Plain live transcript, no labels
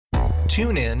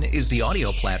TuneIn is the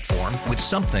audio platform with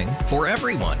something for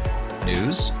everyone.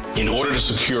 News. In order to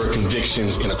secure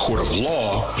convictions in a court of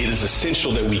law, it is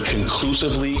essential that we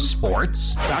conclusively.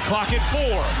 Sports. Shot clock at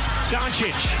 4.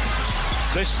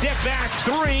 Doncic. The step back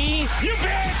 3. You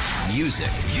bet. Music.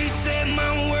 You set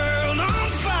my world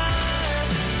on fire.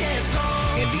 Yes,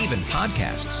 and even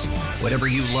podcasts. Whatever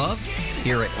you love,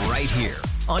 hear it right here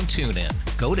on TuneIn.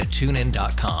 Go to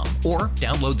TuneIn.com or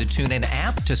download the TuneIn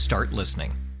app to start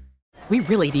listening. We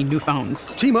really need new phones.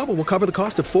 T-Mobile will cover the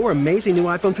cost of 4 amazing new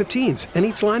iPhone 15s, and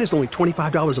each line is only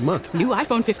 $25 a month. New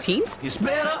iPhone 15s? it's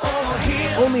better over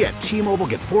here. Only at T-Mobile,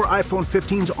 get 4 iPhone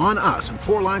 15s on us and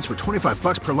 4 lines for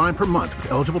 $25 per line per month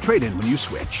with eligible trade-in when you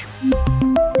switch.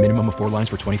 Minimum of 4 lines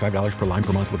for $25 per line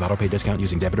per month with autopay discount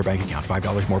using debit or bank account.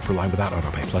 $5 more per line without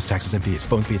autopay, plus taxes and fees.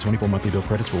 Phone fee at 24 monthly bill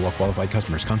credits for well-qualified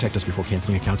customers. Contact us before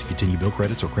canceling account to continue bill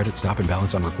credits or credit stop and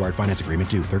balance on required finance agreement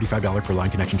due. $35 per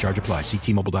line connection charge applies. See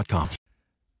T-Mobile.com.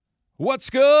 What's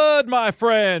good, my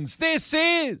friends? This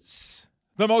is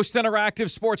the most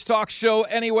interactive sports talk show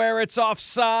anywhere. It's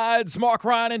Offsides. Mark,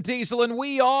 Ryan, and Diesel, and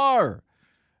we are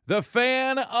the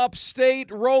Fan Upstate,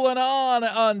 rolling on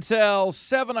until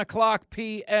 7 o'clock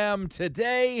p.m.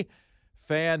 today.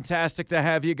 Fantastic to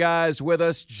have you guys with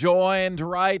us, joined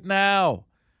right now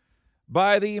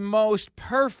by the most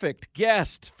perfect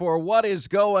guest for what is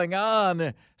going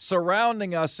on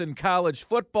surrounding us in college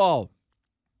football.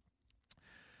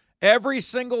 Every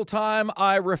single time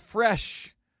I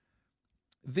refresh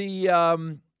the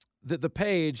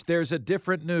page, there's a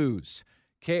different news.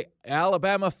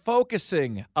 Alabama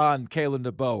focusing on Kalen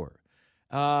DeBoer.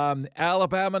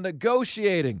 Alabama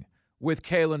negotiating with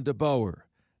Kalen DeBoer.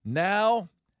 Now,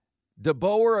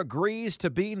 DeBoer agrees to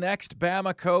be next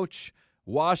Bama coach.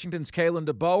 Washington's Kalen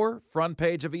DeBoer, front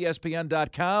page of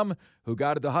ESPN.com, who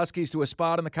guided the Huskies to a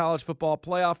spot in the college football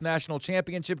playoff national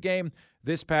championship game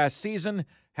this past season,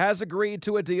 has agreed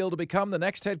to a deal to become the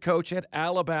next head coach at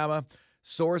Alabama,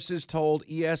 sources told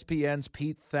ESPN's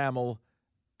Pete Thamel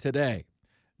today.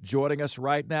 Joining us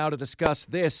right now to discuss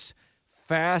this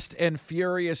fast and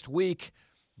furious week,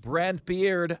 Brent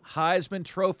Beaird, Heisman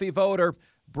Trophy voter.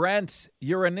 Brent,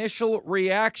 your initial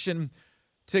reaction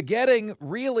to getting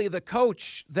really the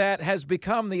coach that has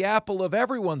become the apple of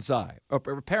everyone's eye,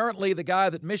 apparently the guy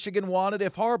that Michigan wanted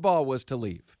if Harbaugh was to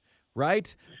leave,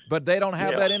 right? But they don't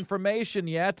have that information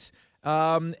yet.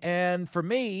 And for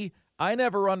me, I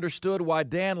never understood why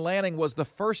Dan Lanning was the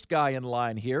first guy in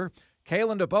line here.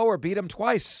 Kalen DeBoer beat him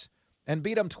twice, and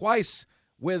beat him twice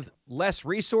with less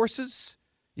resources,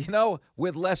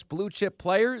 with less blue-chip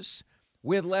players,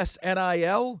 with less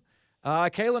NIL.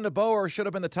 Kalen DeBoer should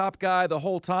have been the top guy the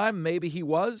whole time. Maybe he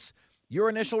was. Your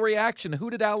initial reaction, who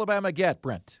did Alabama get,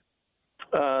 Brent?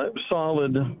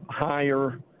 Solid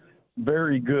hire,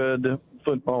 very good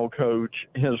football coach,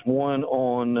 has won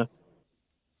on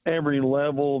every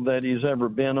level that he's ever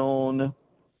been on.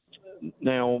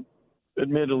 Now,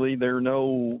 admittedly, there are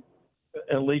no,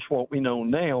 at least what we know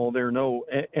now, there are no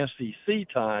SEC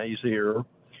ties here,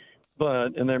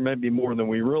 and there may be more than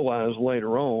we realize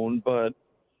later on, but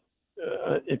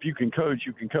if you can coach,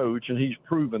 you can coach, and he's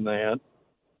proven that.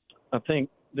 I think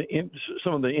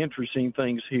some of the interesting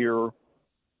things here,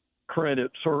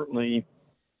 credit certainly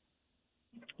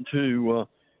to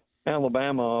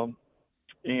Alabama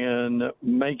in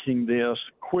making this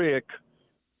quick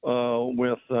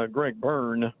with Greg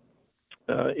Byrne.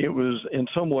 It was in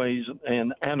some ways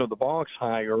an out-of-the-box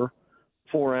hire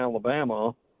for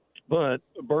Alabama, but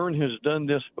Byrne has done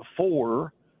this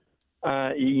before,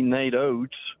 i.e. Nate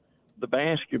Oates, the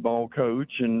basketball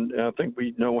coach, and I think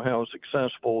we know how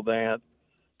successful that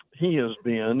he has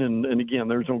been. And again,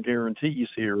 there's no guarantees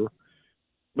here,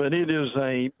 but it is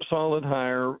a solid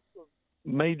hire.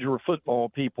 Major football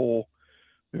people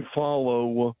who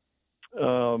follow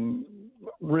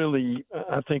really,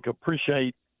 I think,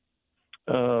 appreciate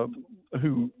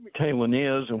who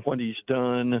Kalen is and what he's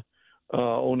done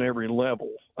on every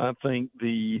level. I think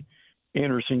the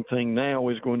interesting thing now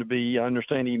is going to be, I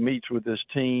understand he meets with his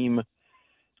team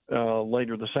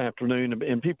later this afternoon,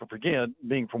 and people forget,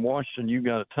 being from Washington, you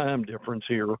got a time difference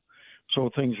here, so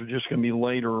things are just going to be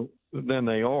later than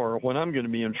they are. What I'm going to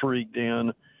be intrigued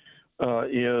in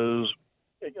is,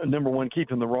 number one,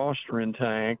 keeping the roster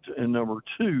intact, and number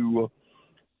two,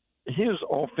 his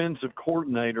offensive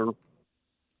coordinator,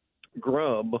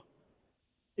 Grubb,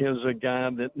 is a guy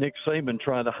that Nick Saban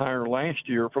tried to hire last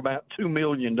year for about $2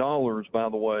 million, by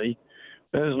the way,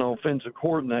 as an offensive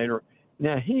coordinator.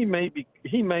 Now, he may be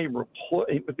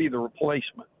the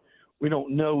replacement. We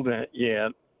don't know that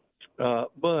yet.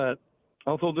 But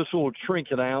although this little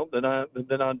trinket out that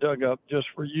I dug up just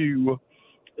for you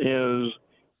is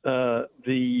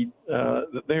the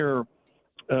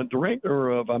director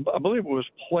of, I believe it was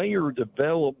player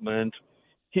development.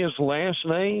 His last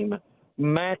name,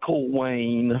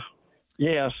 McElwain.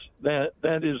 Yes, that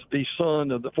is the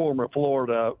son of the former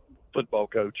Florida football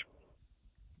coach.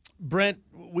 Brent,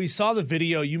 we saw the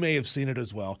video. You may have seen it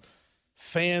as well.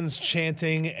 Fans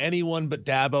chanting anyone but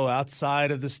Dabo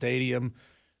outside of the stadium.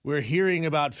 We're hearing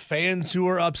about fans who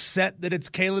are upset that it's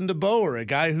Kalen DeBoer, a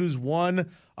guy who's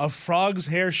won a frog's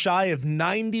hair shy of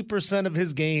 90% of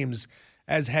his games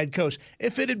as head coach.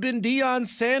 If it had been Deion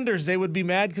Sanders, they would be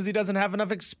mad because he doesn't have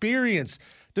enough experience.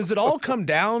 Does it all come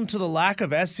down to the lack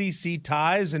of SEC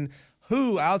ties, and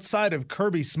who outside of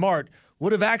Kirby Smart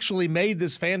would have actually made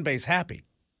this fan base happy?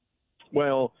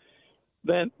 Well,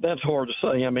 that's hard to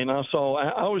say. I mean, I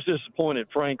was disappointed,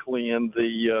 frankly, in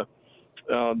the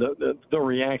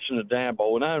reaction to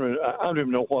Dabo, and I don't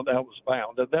even know what that was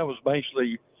about. That was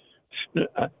basically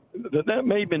that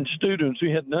may have been students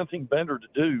who had nothing better to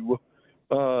do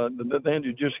than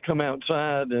to just come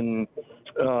outside and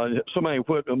somebody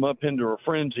put them up into a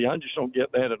frenzy. I just don't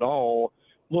get that at all.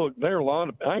 Look, there are a lot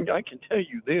of I can tell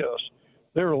you this.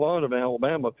 There are a lot of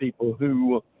Alabama people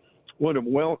who would have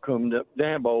welcomed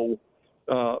Dabo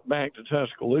back to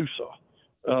Tuscaloosa.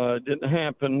 It didn't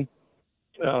happen.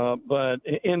 But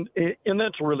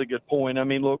that's a really good point. I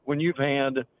mean, look, when you've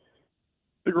had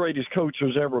the greatest coach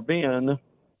who's ever been,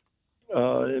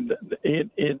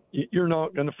 you're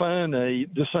not going to find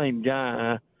the same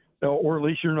guy, or at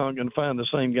least you're not going to find the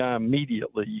same guy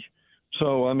immediately.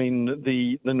 So, I mean,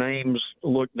 the names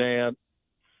looked at.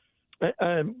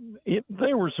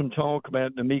 There was some talk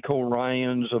about D'Amico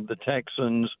Ryans of the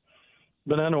Texans,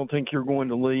 but I don't think you're going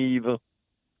to leave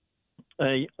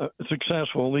a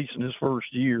successful, at least in his first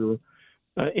year,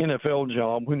 NFL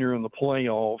job when you're in the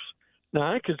playoffs.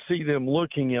 Now, I could see them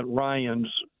looking at Ryans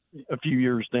a few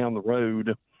years down the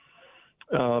road.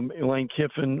 Lane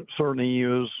Kiffin certainly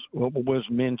was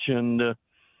mentioned.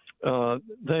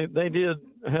 They did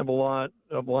have a lot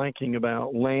of liking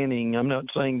about Lanning. I'm not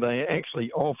saying they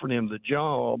actually offered him the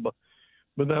job,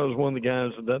 but that was one of the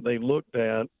guys that they looked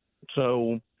at.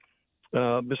 So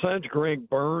besides Greg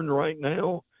Byrne right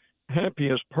now,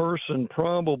 happiest person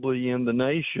probably in the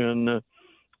nation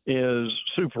is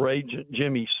super agent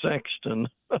Jimmy Sexton,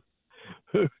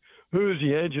 who's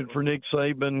the agent for Nick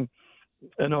Saban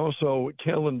and also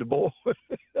Kellen DeBoer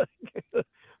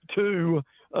too.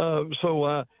 So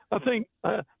I think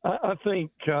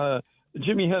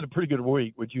Jimmy had a pretty good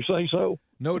week. Would you say so?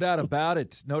 No doubt about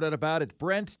it. No doubt about it.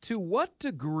 Brent, to what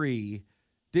degree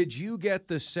did you get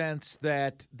the sense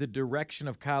that the direction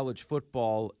of college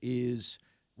football is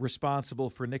responsible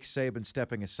for Nick Saban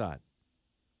stepping aside?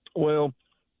 Well,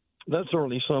 that's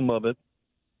certainly some of it.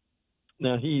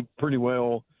 Now, he pretty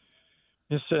well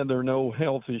has said there are no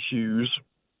health issues,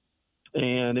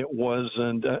 and it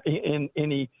wasn't.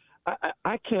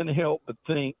 I can't help but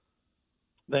think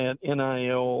that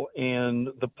NIL and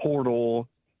the portal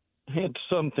had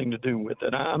something to do with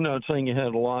it. I'm not saying it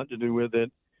had a lot to do with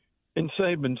it. And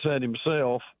Saban said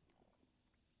himself,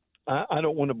 I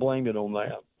don't want to blame it on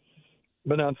that.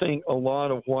 But I think a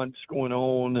lot of what's going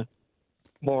on,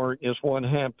 Mark, is what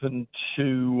happened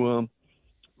to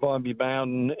Bobby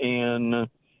Bowden and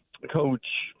Coach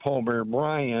Paul Bear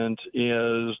Bryant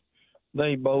is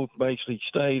they both basically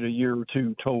stayed a year or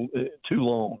two too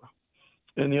long.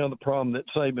 And the other problem that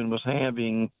Saban was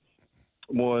having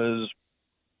was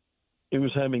he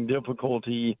was having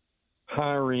difficulty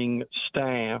hiring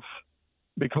staff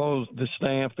because the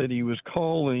staff that he was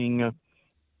calling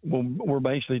were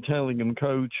basically telling him,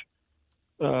 Coach,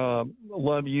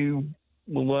 love you,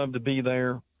 we'll love to be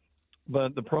there,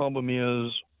 but the problem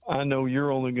is I know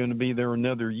you're only going to be there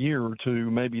another year or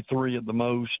two, maybe 3 at the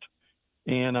most,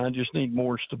 and I just need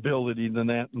more stability than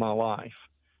that in my life.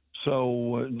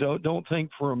 So don't think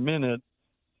for a minute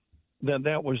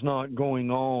that was not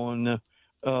going on,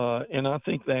 and I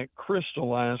think that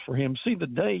crystallized for him. See, the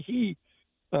day he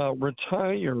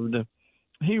retired,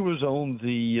 he was on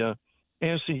the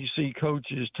SEC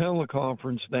coaches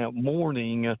teleconference that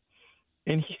morning,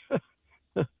 and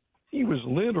he was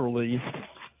literally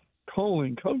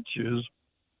calling coaches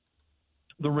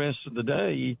the rest of the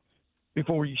day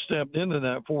before he stepped into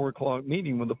that 4 o'clock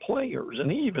meeting with the players. And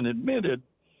he even admitted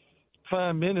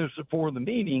 5 minutes before the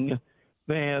meeting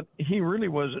that he really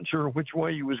wasn't sure which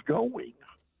way he was going.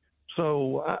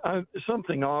 So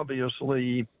something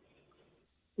obviously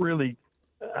really,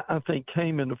 I think,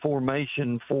 came into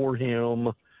formation for him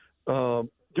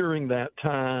during that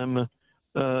time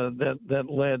that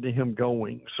led to him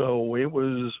going. So it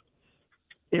was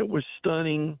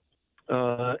stunning.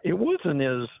 It wasn't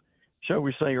as, shall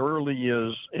we say, early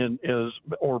as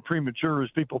or premature as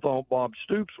people thought Bob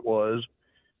Stoops was.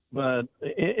 But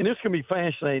and it's going to be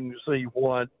fascinating to see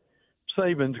what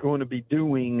Saban's going to be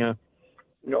doing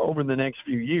over the next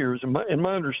few years. And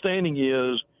my understanding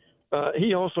is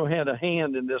he also had a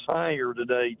hand in this hire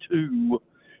today too,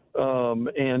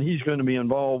 and he's going to be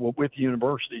involved with the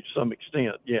university to some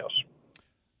extent. Yes.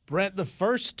 Brent, the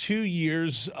first 2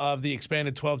 years of the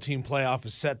expanded 12-team playoff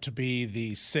is set to be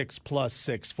the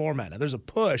 6+6 format. Now, there's a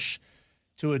push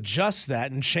to adjust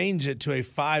that and change it to a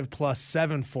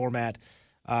 5+7 format.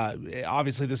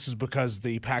 Obviously, this is because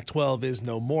the Pac-12 is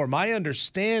no more. My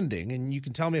understanding, and you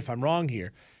can tell me if I'm wrong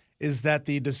here, is that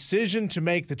the decision to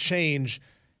make the change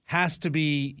has to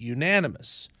be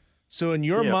unanimous. So in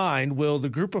your mind, will the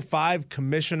group of 5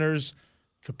 commissioners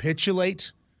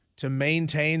capitulate to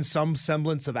maintain some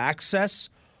semblance of access,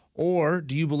 or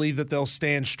do you believe that they'll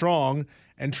stand strong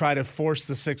and try to force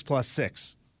the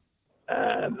 6+6?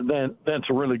 That's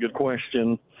a really good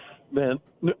question that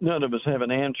none of us have an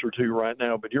answer to right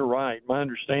now, but you're right. My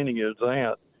understanding is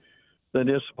that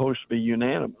it's supposed to be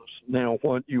unanimous. Now,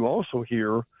 what you also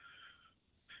hear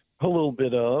a little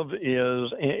bit of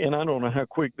is, and I don't know how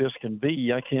quick this can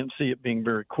be, I can't see it being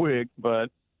very quick, but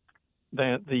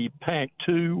that the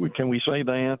Pac-2, can we say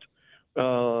that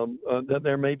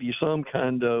there may be some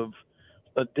kind of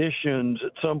additions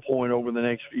at some point over the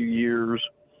next few years,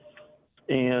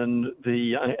 and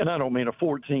I don't mean a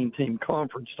 14-team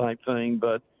conference type thing,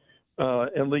 but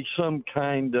at least some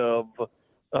kind of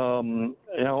I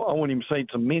wouldn't even say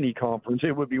it's a mini conference.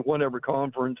 It would be whatever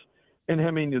conference, and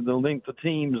having the length of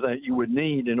teams that you would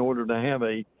need in order to have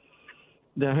a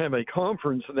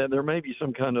conference. That there may be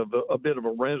some kind of a bit of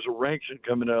a resurrection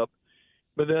coming up.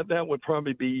 But that would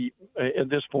probably be, at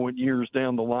this point, years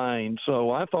down the line.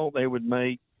 So I thought they would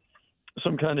make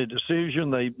some kind of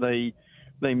decision.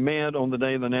 They met on the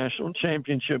day of the national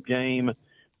championship game,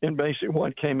 and basically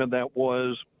what came of that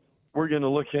was, we're going to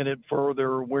look at it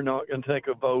further. We're not going to take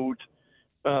a vote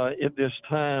at this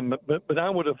time. But I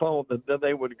would have thought that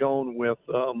they would have gone with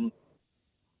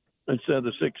instead of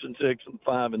the 6-6 and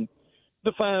 5-7.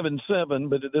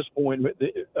 But at this point,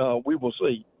 we will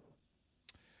see.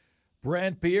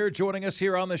 Brent Beaird joining us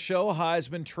here on the show,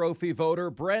 Heisman Trophy voter.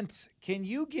 Brent, can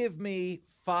you give me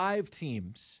 5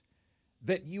 teams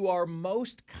that you are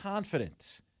most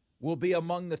confident will be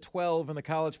among the 12 in the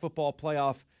college football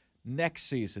playoff next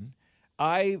season?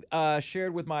 I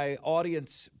shared with my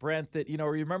audience, Brent, that,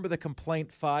 remember the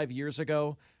complaint 5 years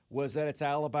ago was that it's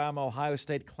Alabama, Ohio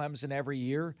State, Clemson every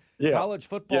year? Yeah. College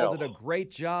football did a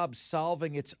great job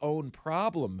solving its own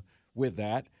problem with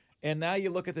that. And now you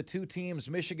look at the 2 teams,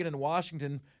 Michigan and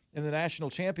Washington, in the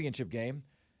national championship game.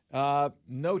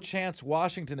 No chance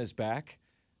Washington is back.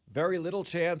 Very little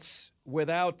chance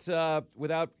without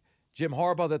Jim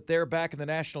Harbaugh that they're back in the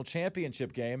national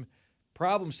championship game.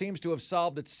 Problem seems to have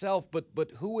solved itself, but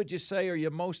who would you say are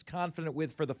you most confident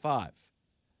with for the 5?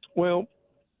 Well,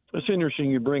 it's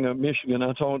interesting you bring up Michigan.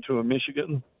 I talked to a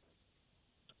Michigan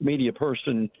media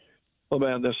person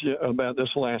about this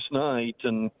last night,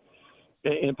 and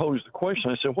posed the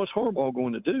question. I said, what's Harbaugh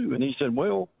going to do? And he said,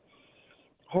 well,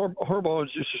 Harbaugh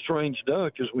is just a strange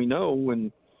duck, as we know,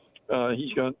 and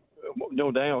he's got,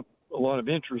 no doubt, a lot of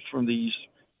interest from these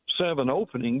 7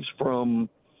 openings from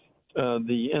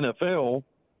the NFL.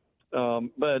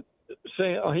 But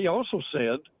he also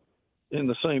said in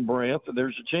the same breath that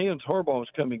there's a chance Harbaugh is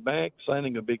coming back,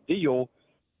 signing a big deal,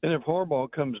 and if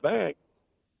Harbaugh comes back,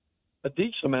 a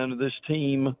decent amount of this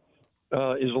team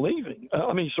is leaving.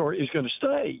 Is going to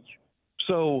stay.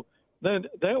 So that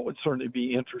would certainly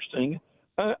be interesting.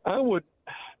 I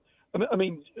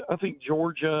think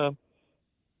Georgia,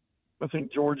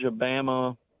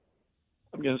 Bama.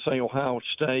 I'm going to say Ohio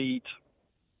State.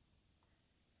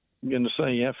 I'm going to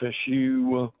say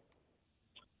FSU.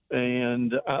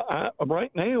 And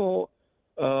right now,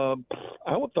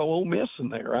 I would throw Ole Miss in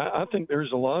there. I think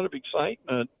there's a lot of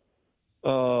excitement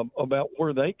about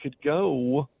where they could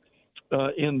go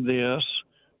in this,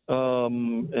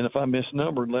 and if I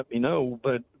misnumbered, let me know.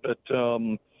 But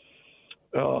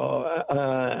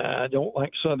I don't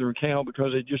like Southern Cal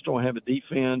because they just don't have a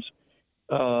defense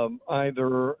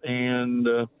either. And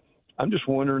I'm just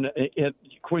wondering,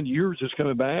 Quinn Ewers is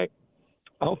coming back.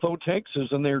 I'll throw Texas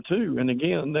in there too. And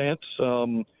again, that's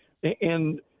I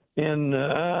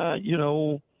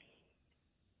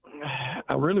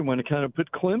really want to kind of put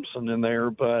Clemson in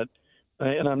there, but.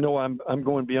 And I know I'm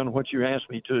going beyond what you asked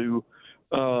me to,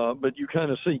 but you kind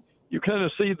of see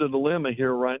the dilemma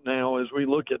here right now as we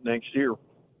look at next year.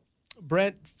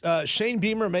 Brent, Shane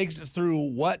Beamer makes it through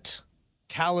what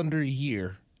calendar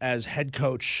year as head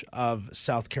coach of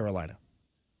South Carolina?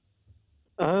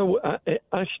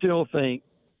 I still think,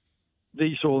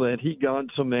 Diesel, that he got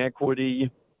some equity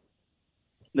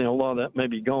Now, a lot of that may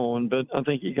be gone, but I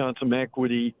think he got some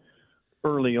equity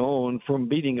early on from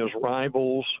beating his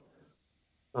rivals.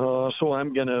 So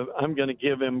I'm gonna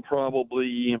give him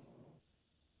probably.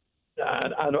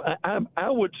 I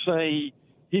would say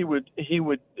he would.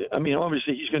 I mean,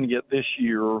 obviously he's going to get this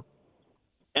year,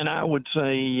 and I would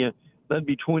say that'd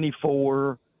be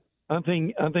 24. I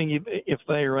think if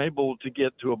they are able to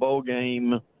get to a bowl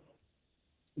game,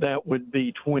 that would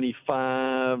be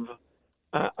 25.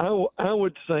 I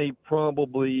would say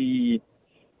probably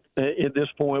at this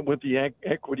point with the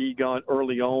equity he got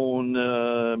early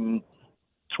on,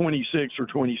 26 or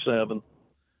 27.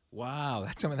 Wow,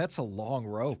 that's a long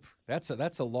rope. That's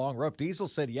a long rope. Diesel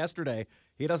said yesterday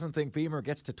he doesn't think Beamer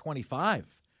gets to 25.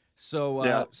 So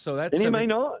yeah. So that's and he may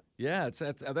not. Yeah,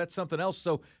 that's something else.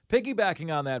 So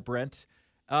piggybacking on that, Brent,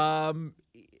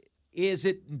 is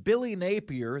it Billy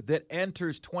Napier that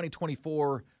enters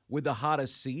 2024 with the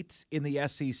hottest seat in the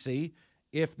SEC?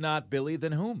 If not Billy,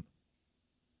 then whom?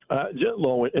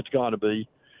 It's got to be,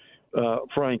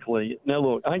 frankly. Now,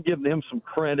 look, I give them some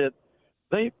credit.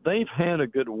 They've had a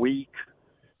good week.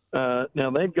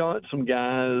 Now, they've got some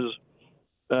guys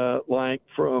like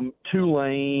from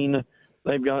Tulane.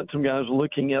 They've got some guys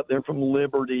looking at there from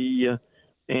Liberty.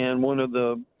 And one of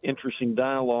the interesting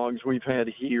dialogues we've had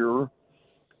here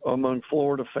among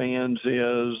Florida fans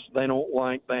is they don't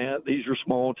like that. These are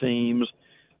small teams.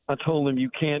 I told them you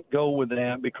can't go with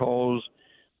that because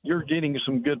you're getting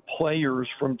some good players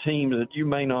from teams that you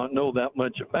may not know that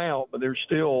much about, but they're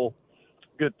still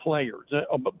good players.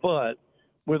 But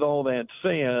with all that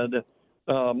said,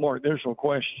 Mark, there's no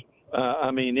question.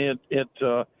 I mean,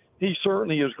 he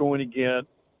certainly is going to get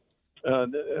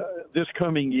this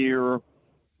coming year,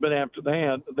 but after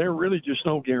that, there are really just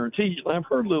no guarantees. I've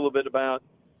heard a little bit about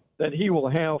that he will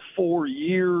have 4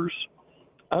 years.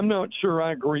 I'm not sure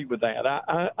I agree with that.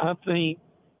 I think,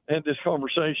 I had this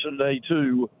conversation today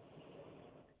too,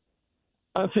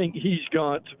 I think he's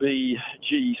got to be,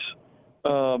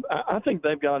 I think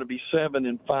they've got to be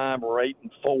 7-5 or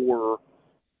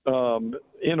 8-4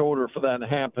 in order for that to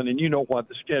happen. And you know what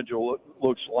the schedule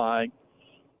looks like.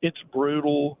 It's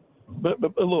brutal. But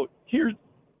look, here's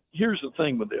the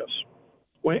thing with this.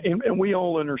 And we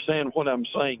all understand what I'm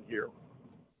saying here.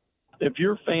 If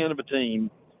you're a fan of a team,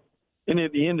 and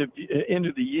at the end of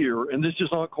the year, and this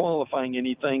is not qualifying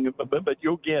anything, but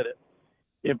you'll get it.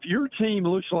 If your team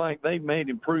looks like they've made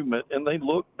improvement and they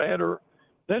look better,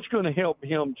 that's going to help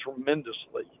him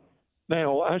tremendously.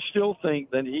 Now, I still think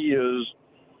that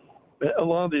a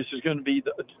lot of this is going to be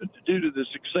due to the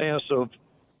success of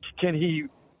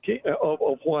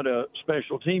of what a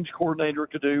special teams coordinator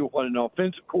could do, what an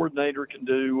offensive coordinator can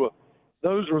do.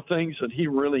 Those are things that he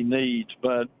really needs.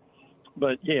 But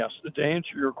yes, to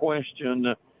answer your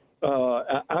question,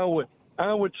 I would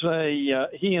say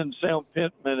he and Sam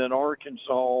Pittman in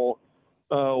Arkansas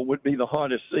would be the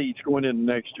hottest seats going into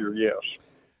next year, yes.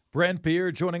 Brent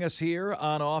Beaird joining us here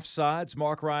on Offsides.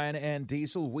 Mark Ryan and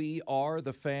Diesel, we are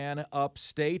the Fan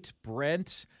Upstate.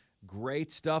 Brent,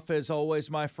 great stuff as always,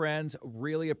 my friends.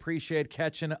 Really appreciate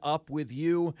catching up with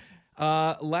you.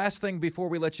 Last thing before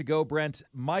we let you go, Brent,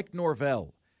 Mike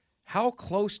Norvell, how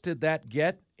close did that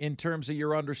get in terms of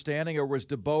your understanding, or was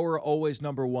DeBoer always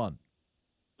number one?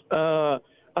 I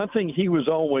think he was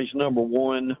always number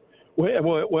one.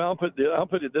 Well, I'll put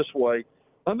it this way.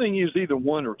 I think he was either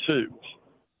one or two,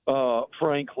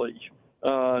 frankly.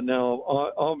 Now,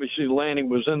 obviously, Lanning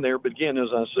was in there, but again, as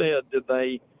I said, did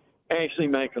they actually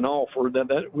make an offer?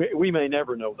 That we may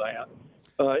never know that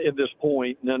at this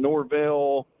point. Now,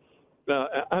 Norvell,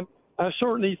 I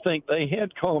certainly think they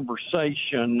had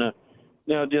conversation.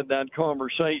 Now, did that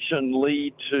conversation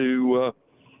lead to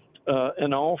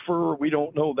an offer? We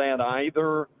don't know that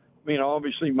either. I mean,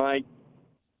 obviously, Mike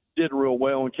did real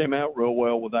well and came out real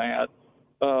well with that.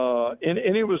 And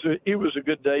it was a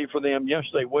good day for them.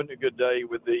 Yesterday wasn't a good day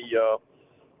with the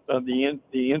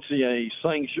NCAA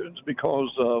sanctions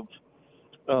because of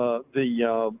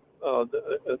the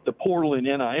portal and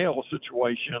NIL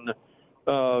situation.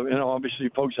 And obviously,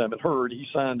 folks haven't heard he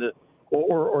signed it,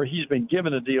 or he's been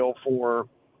given a deal for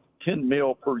 $10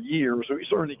 million per year. So he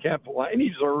certainly capitalized, and he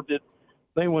deserved it.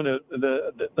 They won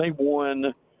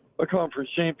a conference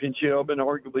championship and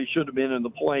arguably should have been in the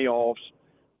playoffs.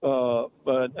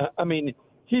 But I mean,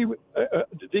 Diesel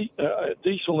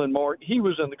and Mark, he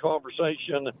was in the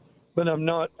conversation, but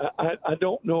I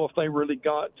don't know if they really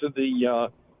got to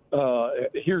the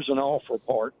here's an offer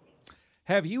part.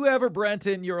 Have you ever, Brent,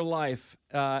 in your life,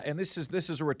 and this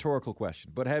is a rhetorical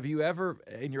question, but have you ever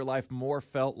in your life more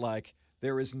felt like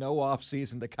there is no off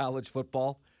season to college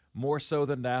football, more so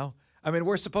than now? I mean,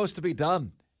 we're supposed to be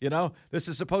done. You know, this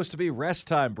is supposed to be rest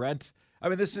time, Brent. I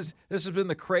mean, this has been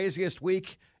the craziest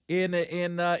week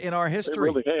in our history.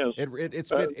 It really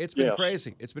has. It's been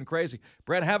crazy. It's been crazy.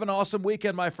 Brent, have an awesome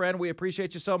weekend, my friend. We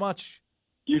appreciate you so much.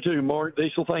 You too, Mark.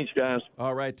 Diesel, thanks, guys.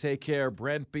 All right, take care.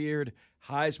 Brent Beaird,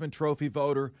 Heisman Trophy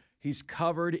voter. He's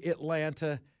covered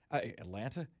Atlanta.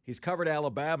 He's covered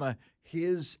Alabama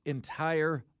his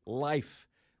entire life,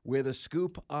 with a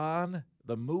scoop on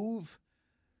the move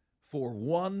for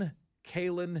one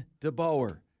Kalen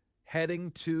DeBoer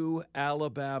heading to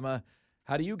Alabama.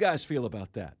 How do you guys feel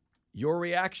about that? Your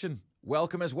reaction,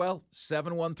 welcome as well.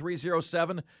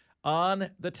 71307 on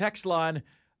the text line.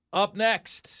 Up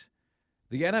next,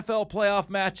 the NFL playoff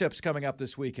matchups coming up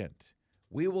this weekend.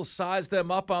 We will size them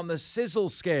up on the sizzle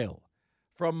scale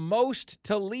from most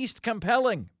to least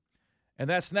compelling. And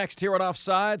that's next here on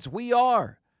Offsides. We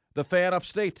are the Fan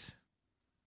Upstate.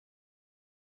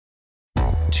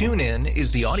 TuneIn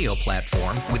is the audio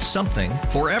platform with something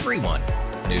for everyone.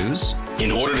 News.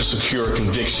 In order to secure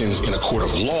convictions in a court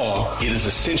of law, it is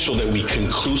essential that we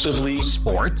conclusively.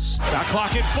 Sports. Shot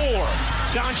clock at 4.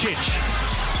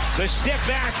 Doncic. The step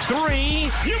back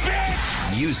 3. You bet.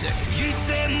 Music. You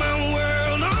set my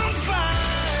world on fire.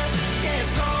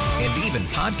 Yes, and even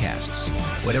podcasts.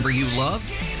 Whatever you love,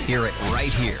 hear it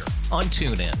right here on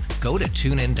TuneIn. Go to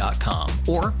TuneIn.com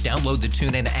or download the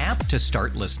TuneIn app to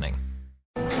start listening.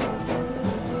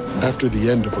 After the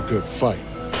end of a good fight,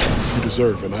 you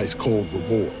deserve an ice-cold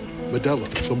reward. Modelo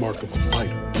is the mark of a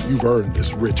fighter. You've earned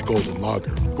this rich golden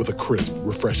lager with a crisp,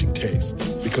 refreshing taste.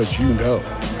 Because you know,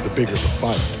 the bigger the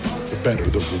fight, the better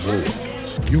the reward.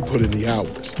 You put in the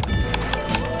hours,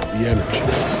 the energy,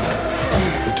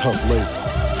 the tough labor.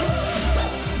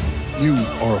 You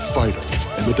are a fighter,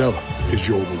 and Modelo is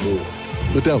your reward.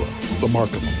 Modelo, the mark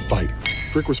of a fighter.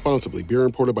 Drink responsibly. Beer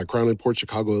imported by Crown Imports,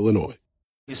 Chicago, Illinois.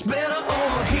 it's better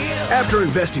over here. After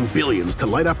investing billions to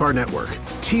light up our network,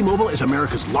 T-Mobile is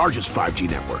America's largest 5G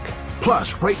network.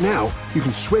 Plus, right now, you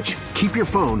can switch, keep your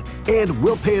phone, and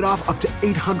we'll pay it off up to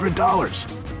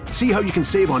 $800. See how you can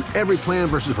save on every plan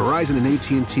versus Verizon and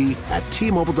AT&T at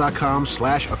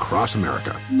T-Mobile.com/across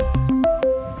America.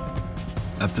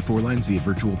 Up to 4 lines via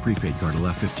virtual prepaid card.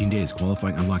 Allow 15 days.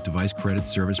 Qualifying unlocked device credit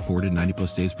service ported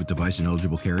 90-plus days with device and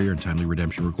eligible carrier and timely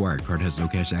redemption required. Card has no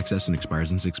cash access and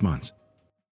expires in 6 months.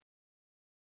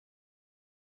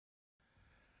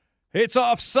 It's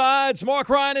Offsides. Mark,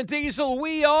 Ryan, and Diesel.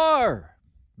 We are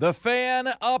the Fan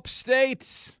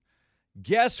Upstate.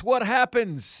 Guess what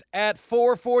happens at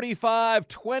 4:45,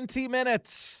 20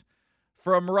 minutes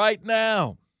from right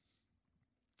now?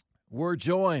 We're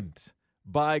joined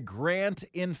by Grant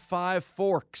in Five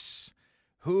Forks,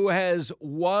 who has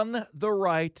won the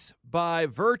right by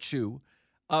virtue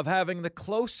of having the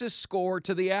closest score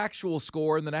to the actual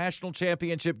score in the national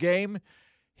championship game.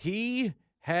 He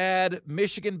had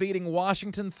Michigan beating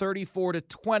Washington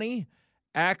 34-20.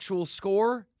 Actual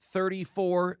score,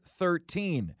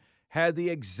 34-13. Had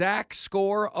the exact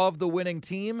score of the winning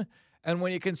team. And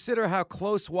when you consider how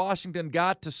close Washington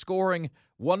got to scoring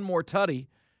one more tutty,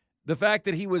 the fact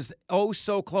that he was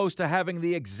so close to having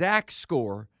the exact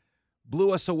score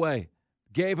blew us away,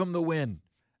 gave him the win.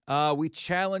 We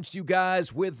challenged you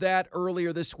guys with that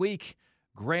earlier this week.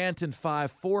 Grant and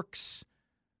Five Forks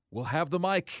will have the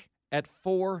mic at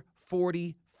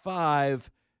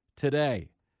 4:45 today.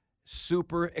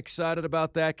 Super excited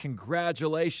about that.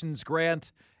 Congratulations,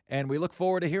 Grant. And we look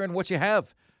forward to hearing what you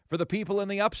have for the people in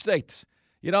the upstate.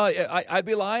 You know, I'd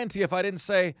be lying to you if I didn't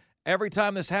say every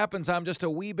time this happens, I'm just a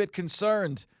wee bit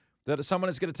concerned that someone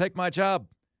is going to take my job.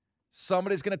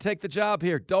 Somebody's going to take the job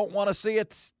here. Don't want to see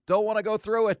it. Don't want to go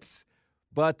through it.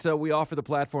 But we offer the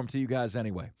platform to you guys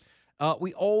anyway.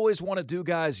 We always want to do,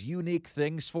 guys, unique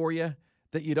things for you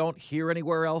that you don't hear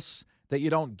anywhere else, that you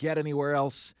don't get anywhere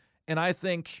else. And I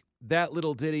think that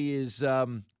little ditty is,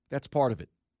 that's part of it.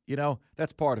 You know,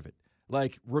 that's part of it.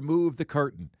 Like, remove the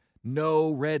curtain. No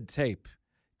red tape.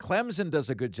 Clemson does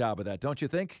a good job of that, don't you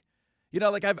think? You know,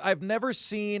 like I've never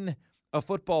seen a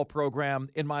football program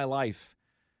in my life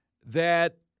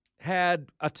that had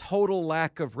a total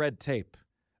lack of red tape,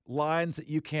 lines that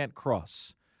you can't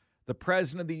cross. The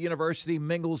president of the university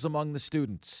mingles among the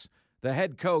students. The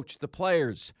head coach, the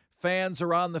players, fans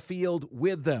are on the field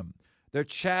with them. They're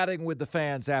chatting with the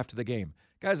fans after the game.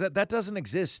 Guys, that doesn't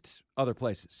exist other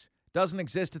places. Doesn't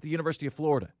exist at the University of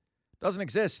Florida. Doesn't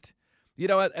exist. You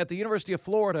know, at the University of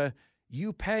Florida,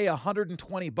 you pay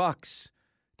 $120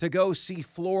 to go see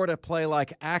Florida play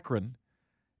like Akron,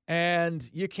 and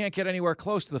you can't get anywhere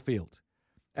close to the field.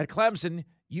 At Clemson,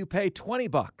 you pay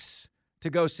 $20 to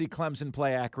go see Clemson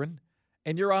play Akron,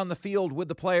 and you're on the field with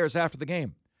the players after the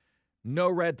game. No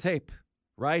red tape,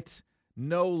 right?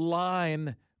 No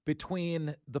line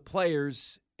between the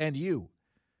players and you.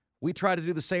 We try to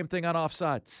do the same thing on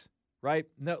Offsides, right?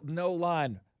 No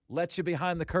line. Let you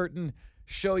behind the curtain,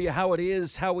 show you how it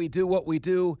is, how we do what we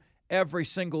do every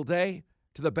single day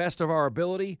to the best of our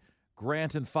ability.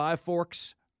 Grant and Five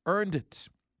Forks earned it.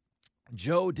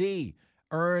 Joe D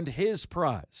earned his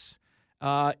prize.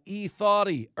 E.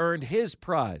 Thoughty earned his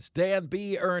prize. Dan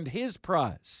B earned his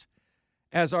prize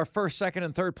as our first, second,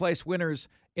 and third place winners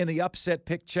in the Upset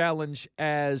Pick Challenge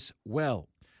as well.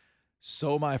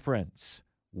 So, my friends,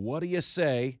 what do you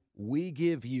say we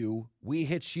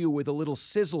hit you with a little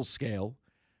sizzle scale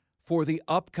for the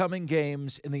upcoming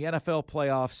games in the NFL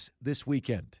playoffs this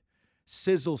weekend?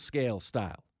 Sizzle scale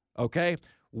style, okay?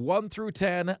 1 through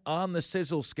 10 on the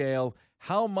sizzle scale.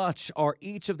 How much are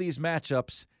each of these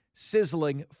matchups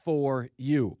sizzling for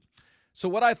you? So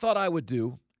what I thought I would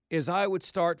do is I would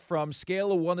start from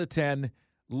scale of 1 to 10,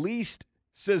 least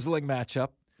sizzling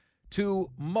matchup,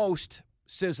 to most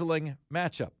sizzling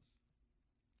matchup.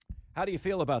 How do you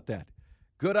feel about that?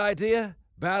 Good idea?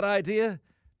 Bad idea?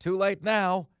 Too late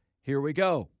now. Here we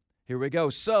go.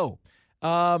 So,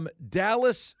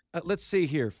 Dallas, let's see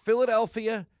here.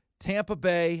 Philadelphia, Tampa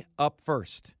Bay up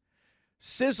first.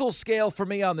 Sizzle scale for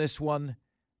me on this one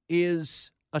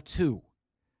is a 2.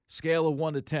 Scale of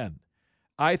 1 to 10.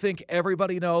 I think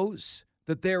everybody knows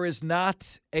that there is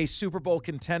not a Super Bowl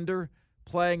contender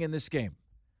playing in this game.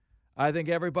 I think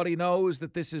everybody knows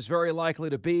that this is very likely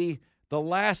to be the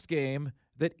last game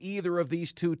that either of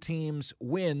these two teams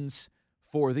wins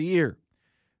for the year.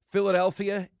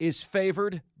 Philadelphia is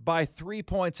favored by 3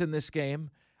 points in this game.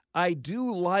 I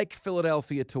do like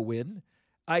Philadelphia to win.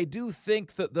 I do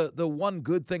think that the one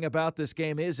good thing about this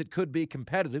game is it could be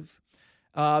competitive.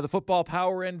 The Football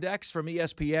Power Index from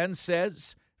ESPN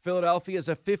says Philadelphia is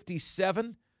a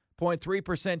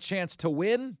 57.3% chance to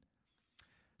win.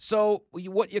 So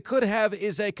what you could have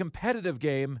is a competitive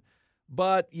game,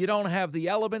 but you don't have the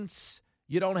elements,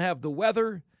 you don't have the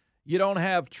weather, you don't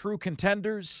have true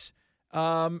contenders.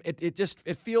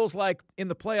 It feels like in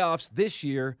the playoffs this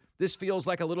year, this feels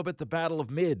like a little bit the battle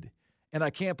of mid, and I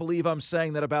can't believe I'm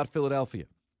saying that about Philadelphia.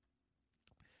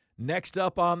 Next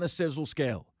up on the sizzle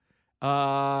scale,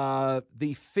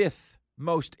 the fifth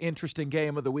most interesting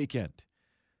game of the weekend.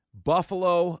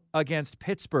 Buffalo against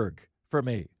Pittsburgh for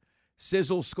me.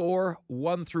 Sizzle score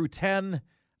 1 through 10.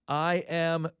 I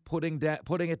am putting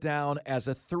it down as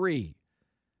a 3.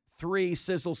 3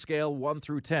 sizzle scale 1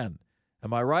 through 10.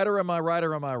 Am I right or am I right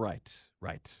or am I right?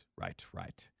 Right.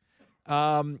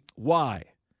 Why?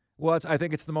 Well, I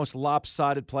think it's the most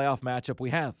lopsided playoff matchup we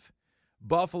have.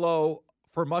 Buffalo,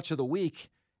 for much of the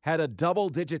week, had a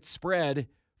double-digit spread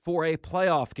for a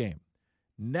playoff game.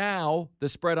 Now, the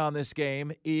spread on this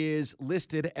game is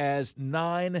listed as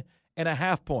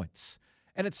 9.5 points.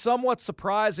 And it's somewhat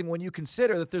surprising when you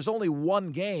consider that there's only one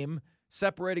game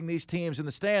separating these teams in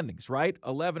the standings, right?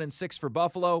 11-6 for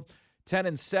Buffalo,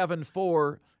 10-7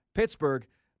 for Pittsburgh.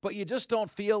 But you just don't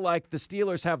feel like the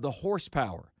Steelers have the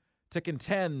horsepower to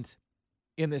contend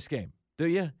in this game, do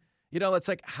you? You know, it's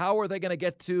like, how are they going to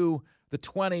get to the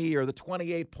 20 or the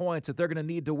 28 points that they're going to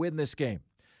need to win this game?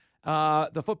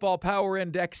 The Football Power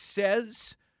Index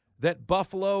says that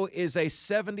Buffalo is a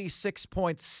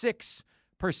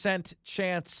 76.6%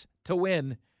 chance to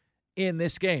win in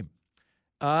this game.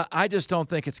 I just don't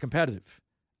think it's competitive.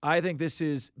 I think this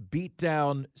is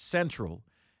beatdown central,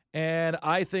 and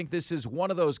I think this is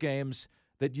one of those games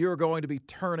that you're going to be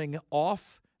turning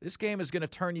off. This game is going to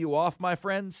turn you off, my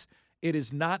friends. It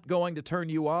is not going to turn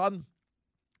you on.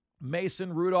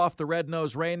 Mason Rudolph, the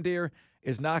red-nosed reindeer,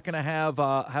 is not going to have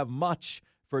much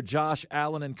for Josh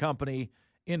Allen and company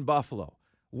in Buffalo.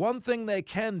 One thing they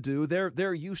can do,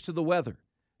 they're used to the weather.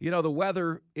 You know, the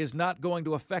weather is not going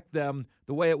to affect them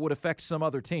the way it would affect some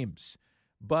other teams.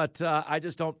 But I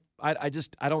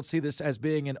don't see this as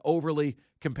being an overly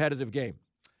competitive game.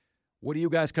 What do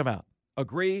you guys come out?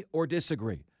 Agree or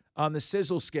disagree? On the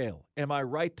sizzle scale, am I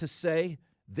right to say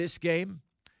this game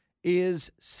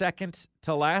is second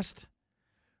to last?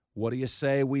 What do you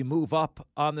say we move up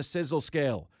on the sizzle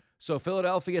scale? So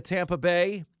Philadelphia, Tampa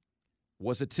Bay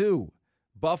was a 2.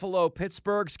 Buffalo,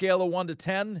 Pittsburgh, scale of 1 to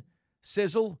 10.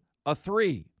 Sizzle, a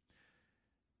 3.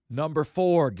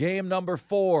 Game number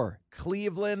 4,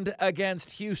 Cleveland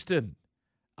against Houston.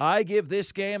 I give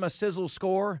this game a sizzle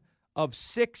score of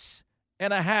 6.5.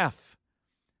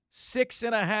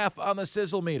 6.5 on the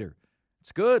sizzle meter.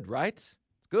 It's good, right? It's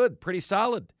good, pretty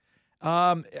solid.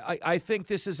 I think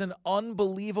this is an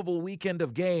unbelievable weekend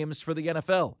of games for the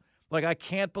NFL. Like, I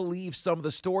can't believe some of the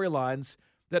storylines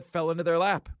that fell into their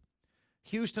lap.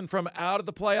 Houston from out of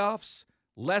the playoffs,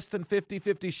 less than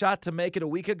 50-50 shot to make it a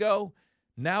week ago.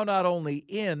 now not only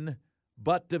in,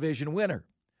 but division winner.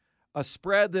 A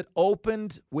spread that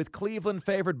opened with Cleveland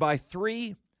favored by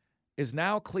 3 is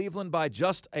now Cleveland by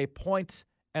just 1.5 points.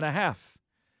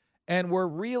 And we're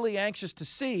really anxious to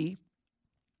see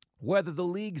whether the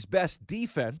league's best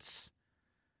defense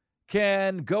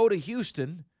can go to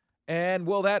Houston, and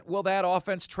will that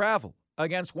offense travel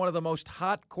against one of the most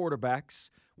hot quarterbacks,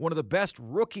 one of the best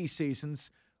rookie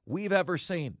seasons we've ever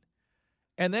seen.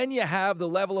 And then you have the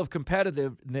level of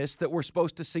competitiveness that we're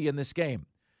supposed to see in this game.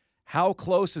 How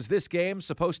close is this game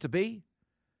supposed to be?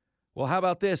 Well, how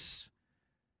about this?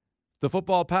 The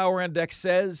Football Power Index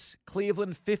says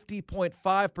Cleveland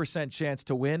 50.5% chance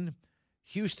to win,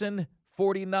 Houston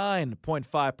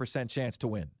 49.5% chance to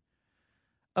win.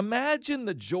 Imagine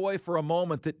the joy for a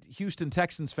moment that Houston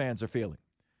Texans fans are feeling.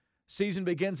 Season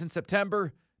begins in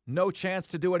September, no chance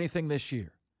to do anything this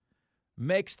year.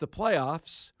 Makes the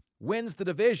playoffs, wins the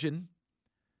division.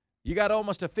 You got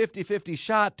almost a 50-50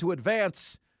 shot to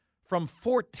advance from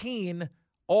 14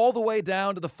 all the way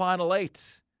down to the final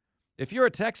 8. If you're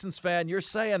a Texans fan, you're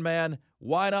saying, man,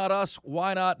 why not us?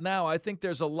 Why not now? I think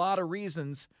there's a lot of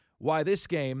reasons why this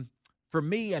game, for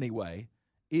me anyway,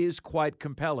 is quite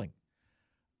compelling.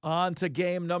 On to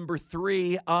game number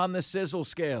 3 on the sizzle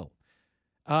scale.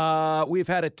 We've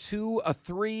had a 2, a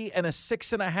 3, and a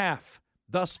 6.5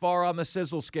 thus far on the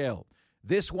sizzle scale.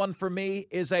 This one for me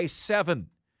is a 7.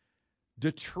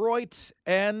 Detroit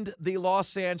and the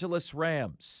Los Angeles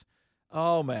Rams.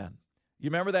 Oh, man. You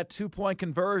remember that 2-point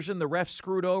conversion the ref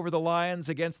screwed over the Lions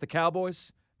against the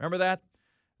Cowboys? Remember that?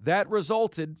 That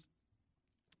resulted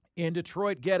in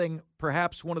Detroit getting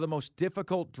perhaps one of the most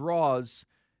difficult draws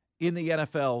in the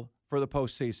NFL for the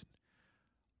postseason.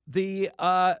 The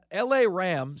L.A.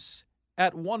 Rams,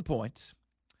 at one point,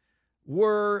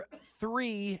 were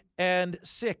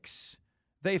 3-6.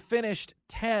 They finished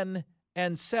 10-7.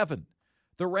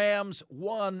 The Rams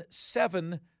won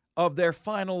 7 of their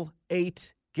final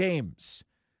 8 games.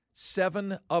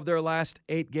 7 of their last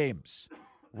 8 games.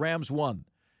 Rams won.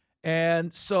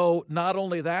 And so not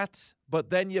only that,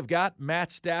 but then you've got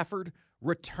Matt Stafford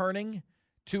returning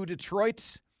to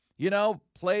Detroit. You know,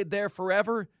 played there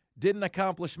forever, didn't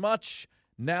accomplish much.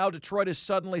 Now Detroit is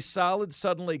suddenly solid,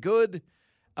 suddenly good.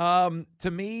 To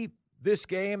me, this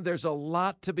game, there's a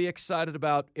lot to be excited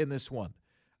about in this one.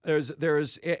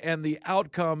 And the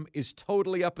outcome is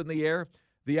totally up in the air.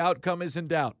 The outcome is in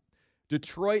doubt.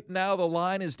 Detroit, now the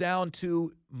line is down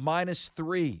to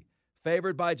 -3,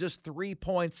 favored by just 3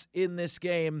 points in this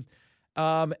game.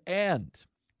 And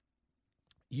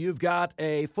you've got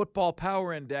a Football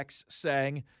Power Index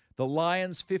saying the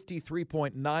Lions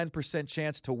 53.9%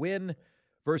 chance to win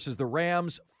versus the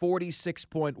Rams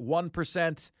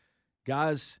 46.1%.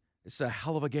 Guys, it's a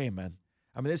hell of a game, man.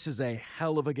 I mean, this is a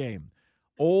hell of a game.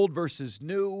 Old versus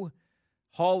new,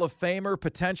 Hall of Famer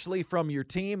potentially from your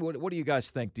team. What do you guys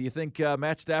think? Do you think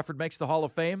Matt Stafford makes the Hall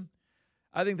of Fame?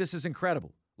 I think this is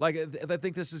incredible. I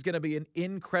think this is going to be an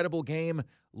incredible game.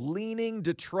 Leaning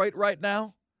Detroit right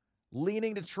now.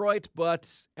 Leaning Detroit,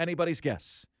 but anybody's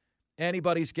guess.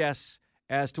 Anybody's guess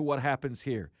as to what happens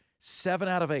here. 7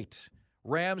 out of 8.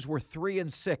 Rams were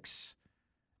 3-6.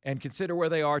 And consider where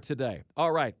they are today.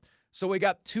 All right. So we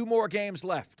got 2 more games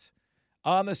left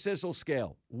on the sizzle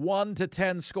scale. 1 to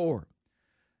 10 score.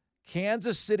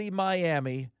 Kansas City,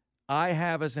 Miami, I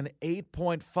have as an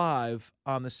 8.5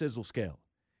 on the sizzle scale.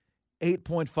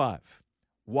 8.5.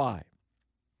 Why?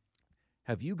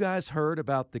 Have you guys heard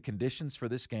about the conditions for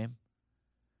this game?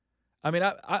 I mean,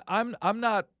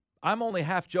 I'm only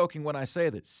half joking when I say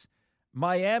this.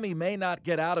 Miami may not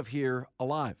get out of here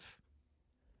alive.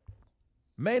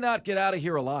 May not get out of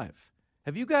here alive.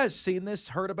 Have you guys seen this,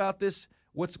 heard about this?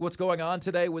 What's going on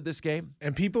today with this game?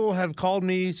 And people have called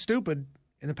me stupid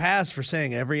in the past for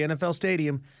saying every NFL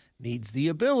stadium needs the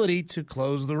ability to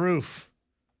close the roof.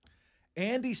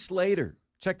 Andy Slater,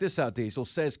 check this out, Diesel,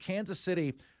 says Kansas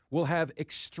City will have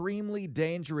extremely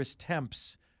dangerous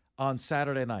temps on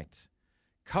Saturday night.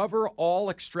 Cover all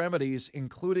extremities,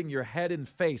 including your head and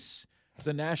face,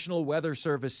 the National Weather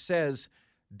Service says.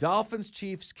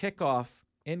 Dolphins-Chiefs kickoff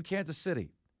in Kansas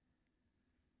City.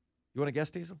 You want to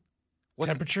guess, Diesel?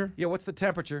 Temperature? Yeah, what's the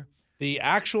temperature? The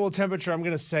actual temperature, I'm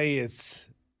going to say it's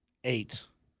 8.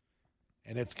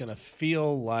 And it's going to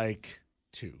feel like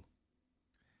 2.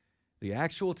 The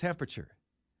actual temperature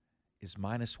is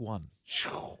 -1.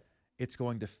 It's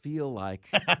going to feel like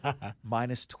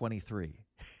 -23.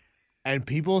 And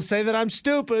people say that I'm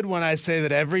stupid when I say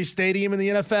that every stadium in the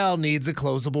NFL needs a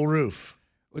closable roof.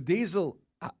 Well, Diesel,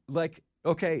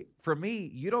 okay, for me,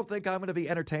 you don't think I'm going to be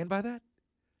entertained by that?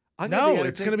 No,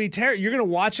 it's going to be terrible. You're going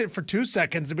to watch it for 2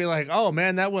 seconds and be like, oh,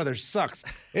 man, that weather sucks.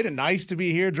 Isn't it nice to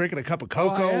be here drinking a cup of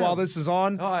cocoa while this is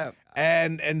on?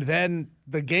 And then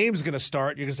the game's going to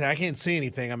start. You're going to say, I can't see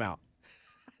anything. I'm out.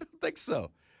 I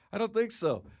don't think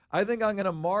so. I think I'm going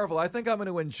to marvel. I think I'm going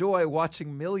to enjoy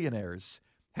watching millionaires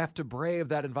have to brave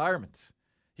that environment.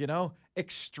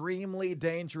 Extremely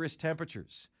dangerous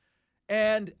temperatures.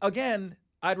 And again,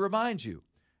 I'd remind you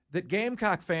that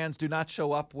Gamecock fans do not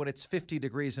show up when it's 50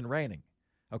 degrees and raining,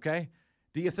 okay?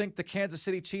 Do you think the Kansas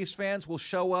City Chiefs fans will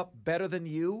show up better than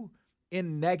you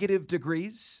in negative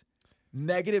degrees,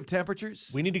 negative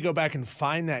temperatures? We need to go back and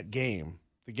find that game,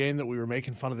 the game that we were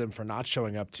making fun of them for not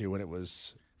showing up to when it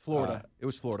was Florida. It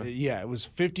was Florida. Yeah, it was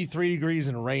 53 degrees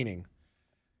and raining.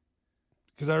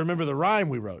 Because I remember the rhyme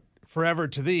we wrote, forever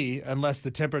to thee, unless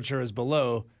the temperature is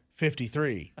below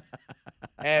 53.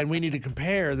 And we need to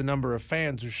compare the number of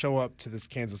fans who show up to this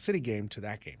Kansas City game to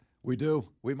that game. We do.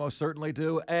 We most certainly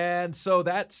do. And so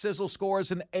that sizzle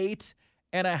scores an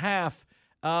 8.5.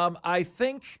 I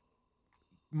think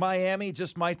Miami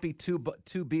just might be too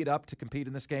beat up to compete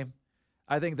in this game.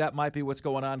 I think that might be what's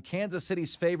going on. Kansas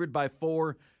City's favored by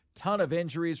 4. Ton of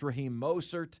injuries. Raheem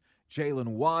Mostert, Jalen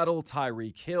Waddle,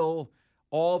 Tyreek Hill.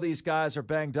 All these guys are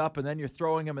banged up, and then you're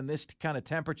throwing them in this kind of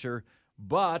temperature.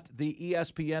 But the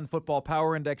ESPN Football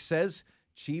Power Index says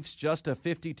Chiefs just a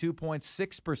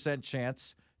 52.6%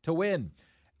 chance to win.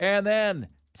 And then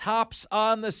tops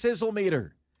on the sizzle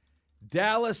meter.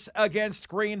 Dallas against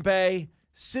Green Bay,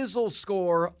 sizzle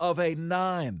score of a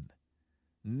 9.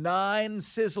 9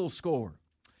 sizzle score.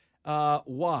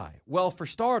 Why? Well, for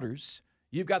starters,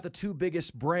 you've got the 2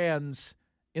 biggest brands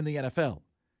in the NFL.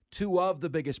 2 of the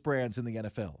biggest brands in the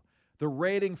NFL. The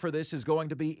rating for this is going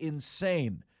to be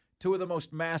insane. 2 of the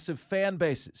most massive fan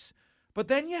bases. But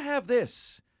then you have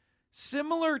this.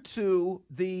 Similar to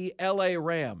the LA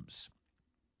Rams,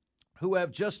 who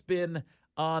have just been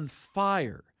on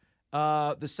fire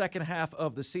the second half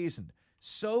of the season,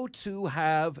 so too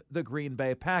have the Green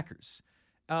Bay Packers.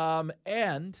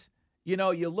 And,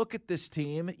 you look at this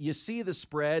team, you see the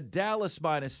spread, Dallas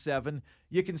 -7.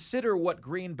 You consider what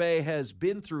Green Bay has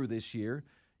been through this year.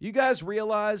 You guys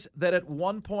realize that at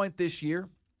one point this year,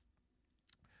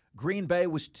 Green Bay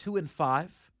was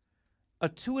 2-5. A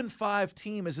 2-5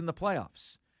 team is in the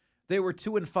playoffs. They were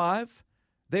 2-5.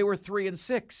 They were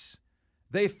 3-6.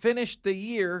 They finished the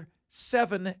year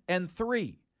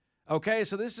 7-3. Okay,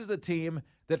 so this is a team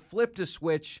that flipped a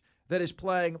switch that is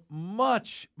playing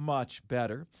much, much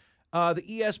better. The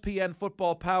ESPN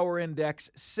Football Power Index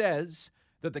says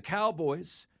that the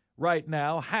Cowboys right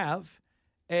now have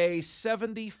a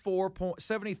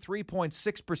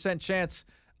 73.6% chance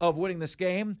of winning this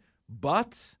game,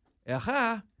 but,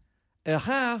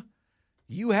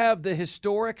 you have the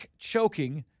historic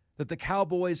choking that the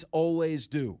Cowboys always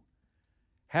do.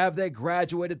 Have they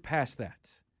graduated past that?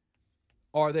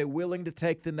 Are they willing to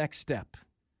take the next step?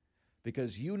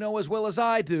 Because you know as well as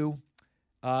I do,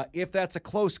 if that's a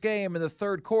close game in the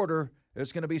third quarter,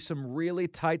 there's going to be some really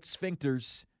tight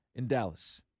sphincters in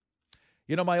Dallas.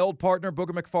 My old partner,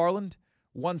 Booger McFarland,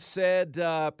 once said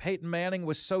Peyton Manning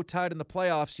was so tight in the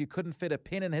playoffs you couldn't fit a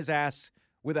pin in his ass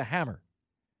with a hammer.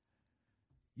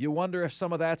 You wonder if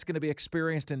some of that's going to be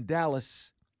experienced in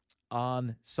Dallas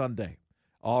on Sunday.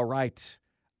 All right,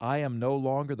 I am no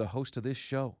longer the host of this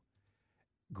show.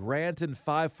 Grant and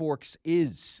Five Forks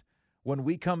is. When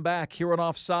we come back here on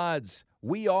Offsides,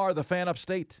 we are the Fan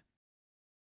Upstate.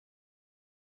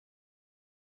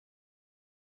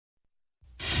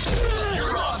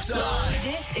 You're offside.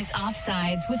 This is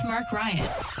Offsides with Mark Ryan.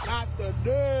 Not the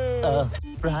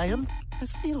dude. Ryan,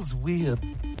 this feels weird.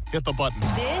 Hit the button.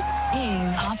 This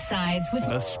is Offsides with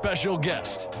a special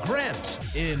guest, Grant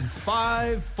in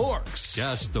Five Forks.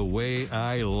 Just the way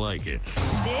I like it.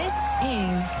 This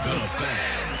is the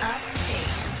Fan Upstate.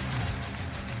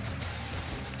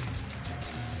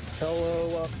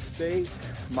 Hello, Upstate.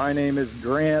 My name is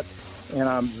Grant, and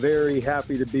I'm very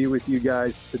happy to be with you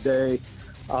guys today.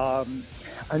 I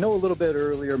know a little bit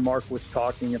earlier Mark was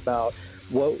talking about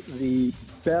what the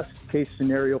best case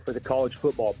scenario for the college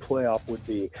football playoff would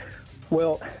be.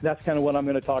 Well, that's kind of what I'm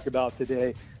going to talk about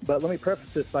today. But let me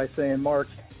preface this by saying, Mark,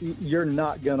 you're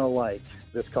not going to like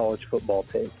this college football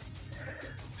take.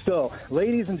 So,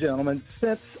 ladies and gentlemen,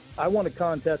 since I won a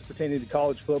contest pertaining to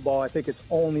college football, I think it's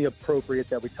only appropriate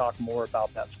that we talk more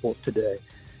about that sport today.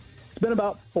 It's been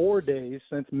about 4 days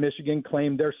since Michigan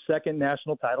claimed their second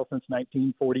national title since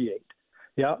 1948.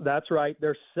 Yeah, that's right.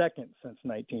 Their second since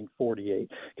 1948,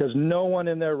 because no one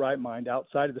in their right mind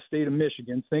outside of the state of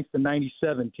Michigan thinks the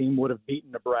 97 team would have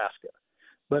beaten Nebraska.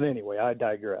 But anyway, I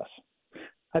digress.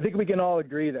 I think we can all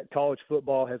agree that college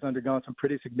football has undergone some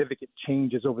pretty significant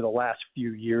changes over the last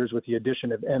few years with the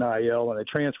addition of NIL and the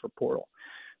transfer portal.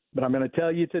 But I'm going to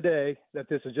tell you today that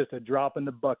this is just a drop in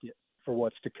the bucket for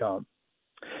what's to come.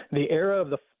 The era of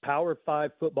the Power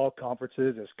 5 football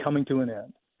conferences is coming to an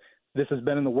end. This has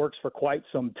been in the works for quite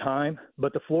some time,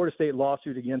 but the Florida State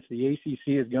lawsuit against the ACC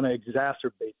is going to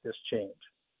exacerbate this change.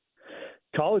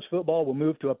 College football will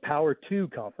move to a Power 2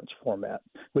 conference format,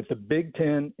 with the Big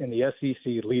Ten and the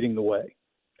SEC leading the way.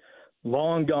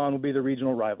 Long gone will be the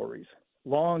regional rivalries.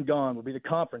 Long gone will be the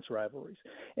conference rivalries,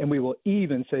 and we will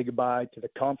even say goodbye to the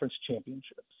conference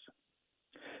championships.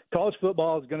 College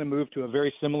football is going to move to a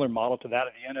very similar model to that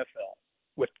of the NFL,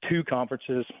 with 2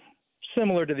 conferences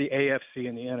similar to the AFC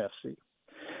and the NFC.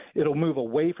 It'll move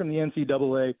away from the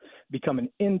NCAA, become an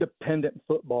independent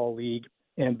football league,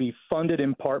 and be funded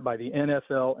in part by the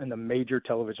NFL and the major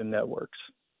television networks.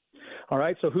 All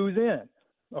right, so who's in?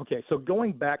 Okay, so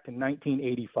going back to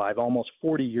 1985, almost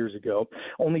 40 years ago,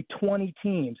 only 20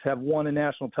 teams have won a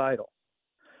national title.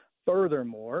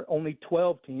 Furthermore, only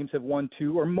 12 teams have won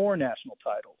 2 or more national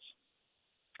titles.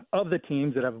 Of the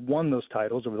teams that have won those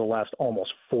titles over the last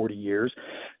almost 40 years,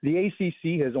 the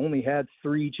ACC has only had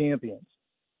 3 champions: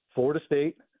 Florida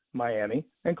State, Miami,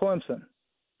 and Clemson.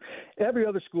 Every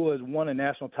other school has won a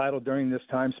national title during this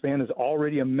time span is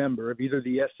already a member of either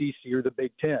the SEC or the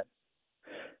Big Ten.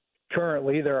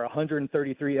 Currently, there are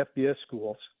 133 FBS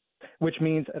schools, which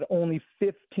means that only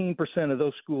 15% of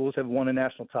those schools have won a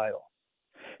national title.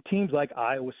 Teams like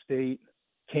Iowa State,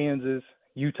 Kansas,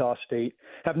 Utah State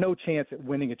have no chance at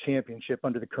winning a championship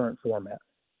under the current format.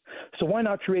 So why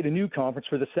not create a new conference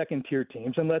for the second-tier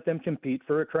teams and let them compete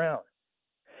for a crown?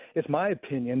 It's my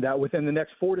opinion that within the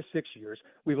next 4 to 6 years,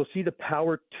 we will see the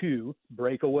Power 2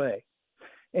 break away.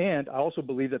 And I also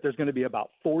believe that there's going to be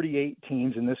about 48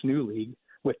 teams in this new league,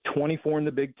 with 24 in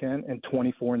the Big Ten and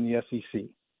 24 in the SEC.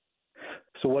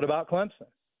 So what about Clemson?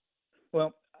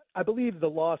 Well, I believe the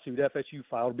lawsuit FSU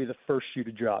filed will be the first shoe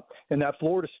to drop, and that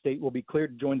Florida State will be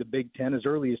cleared to join the Big Ten as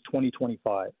early as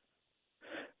 2025.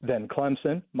 Then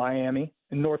Clemson, Miami,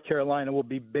 and North Carolina will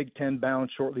be Big Ten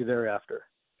bound shortly thereafter.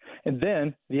 And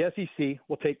then the SEC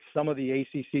will take some of the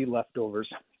ACC leftovers,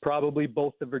 probably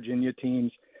both the Virginia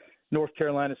teams, North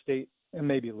Carolina State, and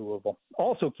maybe Louisville.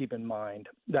 Also keep in mind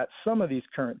that some of these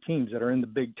current teams that are in the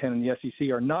Big Ten and the SEC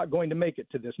are not going to make it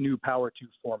to this new Power 2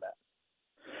 format.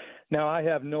 Now, I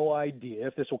have no idea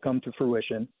if this will come to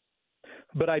fruition,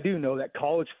 but I do know that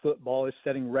college football is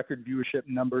setting record viewership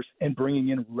numbers and bringing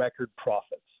in record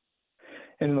profits.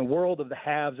 And in the world of the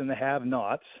haves and the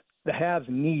have-nots, the haves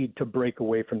need to break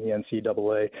away from the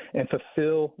NCAA and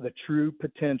fulfill the true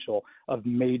potential of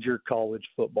major college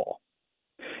football.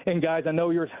 And guys, I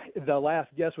know the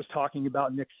last guest was talking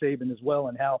about Nick Saban as well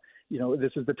and how,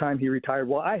 this is the time he retired.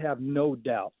 Well, I have no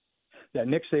doubt that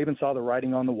Nick Saban saw the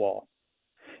writing on the wall,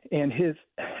 and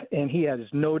he has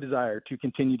no desire to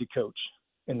continue to coach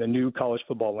in the new college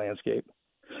football landscape.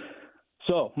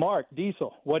 So, Mark,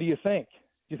 Diesel, what do you think?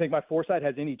 Do you think my foresight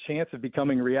has any chance of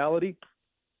becoming reality?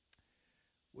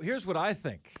 Well, here's what I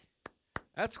think.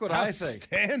 That's what I think.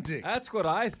 Outstanding. That's what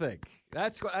I think.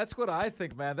 That's what I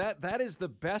think, man. That is the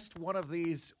best one of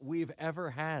these we've ever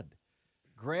had.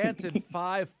 Grant in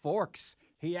 5 forks.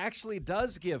 He actually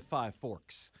does give 5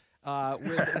 forks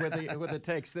with the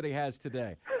takes that he has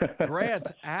today. Grant,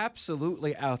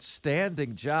 absolutely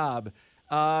outstanding job.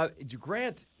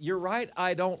 Grant, you're right.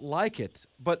 I don't like it,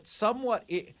 but somewhat.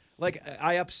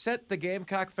 I upset the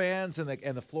Gamecock fans and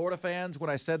the Florida fans when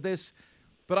I said this,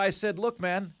 but I said, look,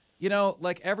 man.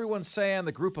 Everyone's saying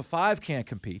the group of 5 can't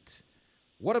compete.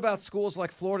 What about schools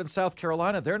like Florida and South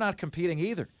Carolina? They're not competing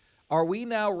either. Are we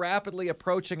now rapidly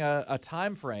approaching a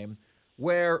time frame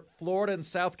where Florida and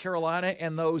South Carolina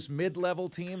and those mid-level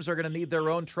teams are going to need their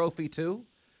own trophy too?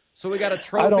 So we got a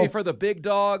trophy for the big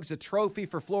dogs, a trophy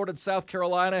for Florida and South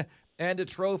Carolina, and a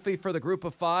trophy for the group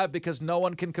of 5 because no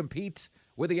one can compete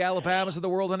with the Alabamas of the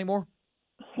world anymore?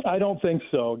 I don't think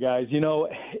so, guys.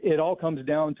 It all comes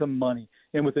down to money.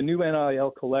 And with the new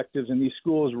NIL collectives and these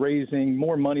schools raising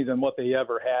more money than what they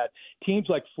ever had, teams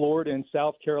like Florida and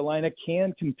South Carolina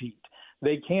can compete.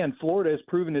 They can. Florida has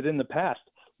proven it in the past.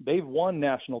 They've won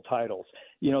national titles.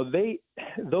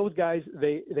 Those guys,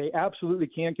 they absolutely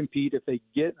can compete if they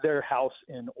get their house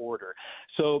in order.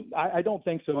 So I don't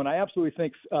think so. And I absolutely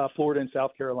think Florida and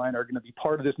South Carolina are going to be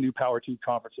part of this new Power 2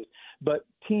 conferences. But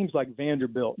teams like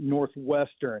Vanderbilt,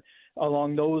 Northwestern,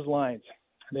 along those lines,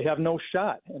 they have no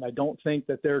shot. And I don't think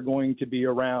that they're going to be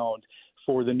around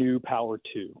for the new Power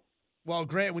 2. Well,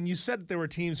 Grant, when you said that there were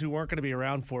teams who weren't going to be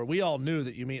around for it, we all knew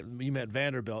that you meant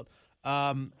Vanderbilt.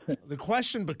 The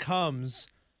question becomes,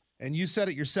 and you said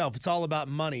it yourself, it's all about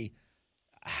money.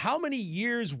 How many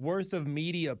years worth of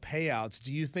media payouts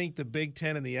do you think the Big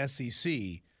Ten and the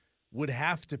SEC would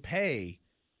have to pay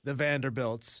the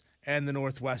Vanderbilts and the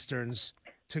Northwesterns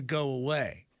to go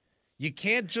away? You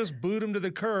can't just boot them to the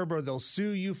curb or they'll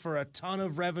sue you for a ton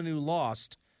of revenue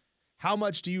lost. How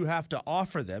much do you have to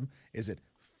offer them? Is it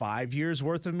 5 years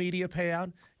worth of media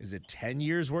payout? Is it 10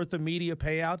 years worth of media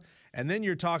payout? And then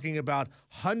you're talking about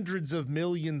hundreds of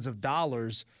millions of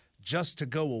dollars just to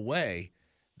go away.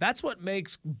 That's what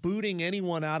makes booting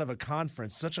anyone out of a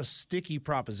conference such a sticky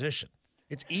proposition.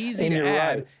 It's easy to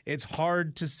add. Right. It's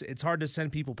hard to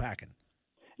send people packing.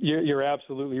 You're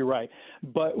absolutely right.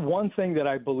 But one thing that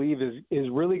I believe is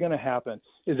really going to happen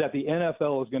is that the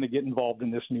NFL is going to get involved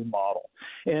in this new model.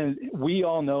 And we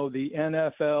all know the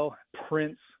NFL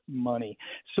prints money.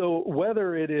 So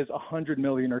whether it is $100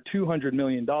 million or $200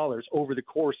 million over the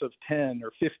course of 10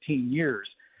 or 15 years,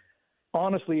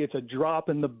 honestly, it's a drop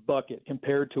in the bucket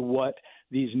compared to what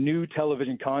these new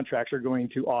television contracts are going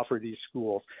to offer these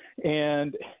schools.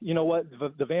 And you know what?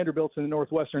 The Vanderbilts and the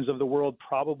Northwesterns of the world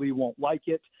probably won't like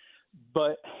it,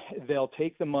 but they'll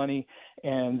take the money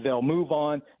and they'll move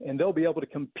on and they'll be able to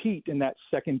compete in that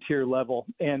second tier level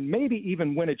and maybe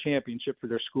even win a championship for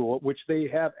their school, which they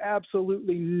have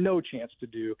absolutely no chance to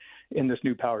do in this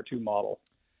new Power 2 model.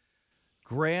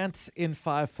 Grant in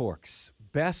Five Forks,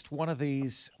 best one of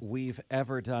these we've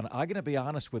ever done. I'm going to be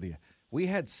honest with you. We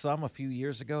had some a few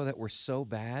years ago that were so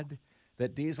bad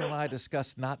that Diesel and I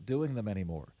discussed not doing them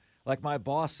anymore. Like my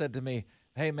boss said to me,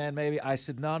 hey, man, maybe. I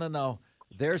said, no.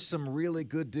 There's some really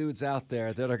good dudes out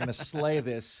there that are going to slay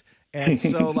this. And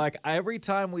so, like, every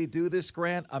time we do this,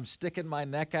 Grant, I'm sticking my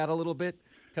neck out a little bit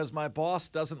because my boss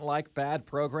doesn't like bad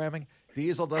programming.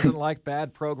 Diesel doesn't like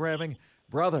bad programming.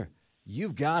 Brother,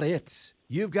 you've got it.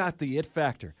 You've got the it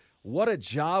factor. What a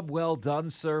job well done,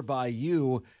 sir, by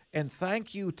you. And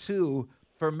thank you, too,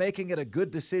 for making it a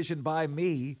good decision by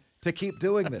me to keep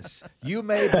doing this. You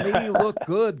made me look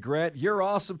good, Grant. Your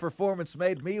awesome performance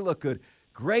made me look good.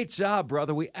 Great job,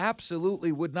 brother. We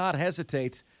absolutely would not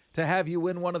hesitate to have you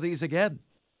win one of these again.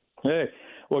 Hey,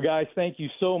 well, guys, thank you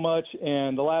so much.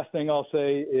 And the last thing I'll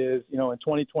say is, in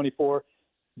 2024,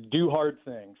 do hard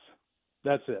things.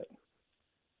 That's it.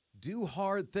 Do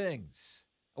hard things.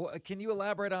 Can you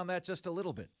elaborate on that just a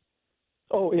little bit?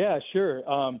 Oh, yeah, sure.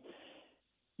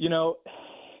 You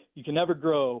can never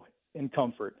grow in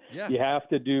comfort. Yeah. You have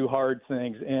to do hard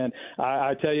things. And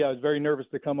I tell you, I was very nervous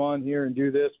to come on here and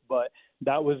do this, but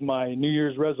that was my New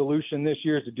Year's resolution this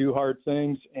year, to do hard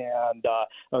things. And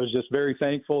I was just very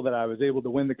thankful that I was able to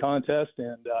win the contest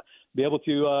and be able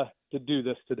to do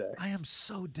this today. I am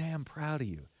so damn proud of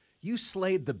you. You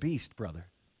slayed the beast, brother.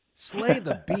 Slay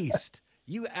the beast.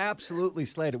 You absolutely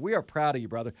slayed it. We are proud of you,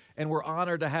 brother, and we're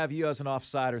honored to have you as an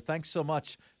offsider. Thanks so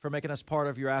much for making us part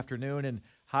of your afternoon, and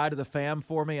hi to the fam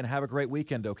for me, and have a great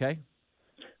weekend, okay?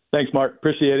 Thanks, Mark.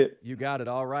 Appreciate it. You got it.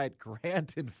 All right.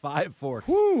 Grant in Five Forks.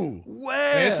 Woo!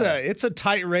 Well. It's a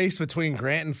tight race between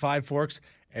Grant in Five Forks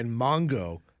and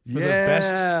Mongo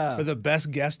for the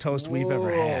best guest host we've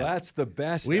ever had. That's the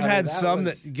best. We've had some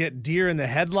that get deer in the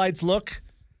headlights look,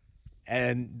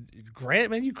 and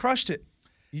Grant, man, you crushed it.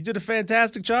 You did a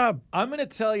fantastic job. I'm going to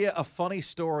tell you a funny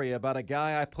story about a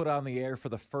guy I put on the air for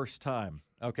the first time,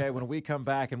 okay, when we come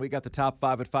back, and we got the top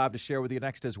 5 at 5 to share with you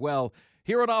next as well.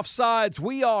 Here on Offsides,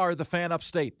 we are the Fan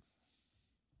Upstate.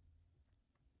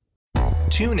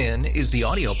 TuneIn is the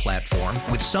audio platform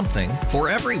with something for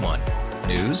everyone.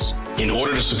 News. In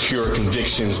order to secure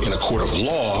convictions in a court of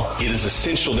law, it is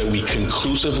essential that we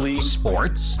conclusively.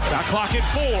 Sports. Shot clock at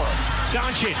 4.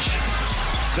 Doncic.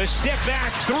 The step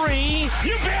back 3.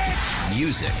 You bet.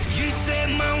 Music. You set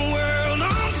my world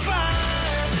on fire.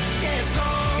 Yes,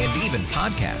 and even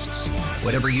podcasts.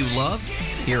 Whatever you love,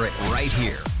 hear it right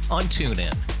here on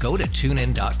TuneIn. Go to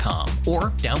TuneIn.com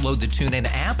or download the TuneIn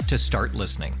app to start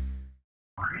listening.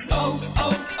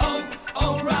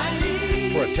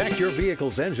 O'Reilly. Protect your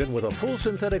vehicle's engine with a full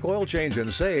synthetic oil change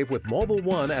and save with Mobile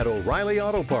One at O'Reilly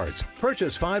Auto Parts.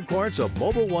 Purchase 5 quarts of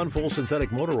Mobile One full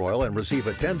synthetic motor oil and receive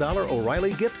a $10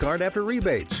 O'Reilly gift card after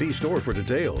rebate. See store for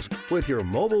details. With your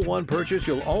Mobile One purchase,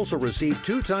 you'll also receive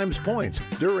 2 times points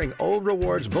during O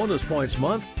Rewards Bonus Points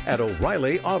Month at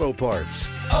O'Reilly Auto Parts.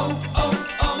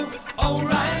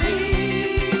 O'Reilly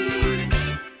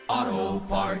Auto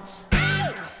Parts.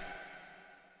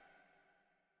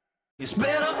 It's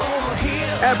better over here.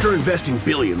 After investing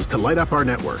billions to light up our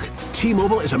network,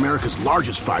 T-Mobile is America's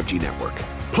largest 5G network.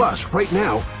 Plus, right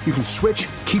now, you can switch,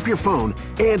 keep your phone,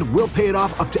 and we'll pay it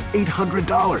off up to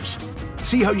 $800.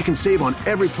 See how you can save on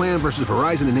every plan versus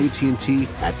Verizon and AT&T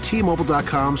at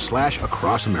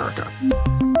T-Mobile.com/across America.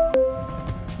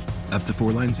 Up to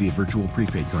 4 lines via virtual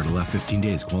prepaid card. Allow 15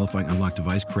 days. Qualifying unlocked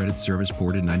device credit service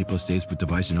ported 90 plus days with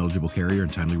device and eligible carrier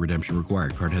and timely redemption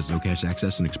required. Card has no cash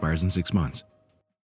access and expires in 6 months.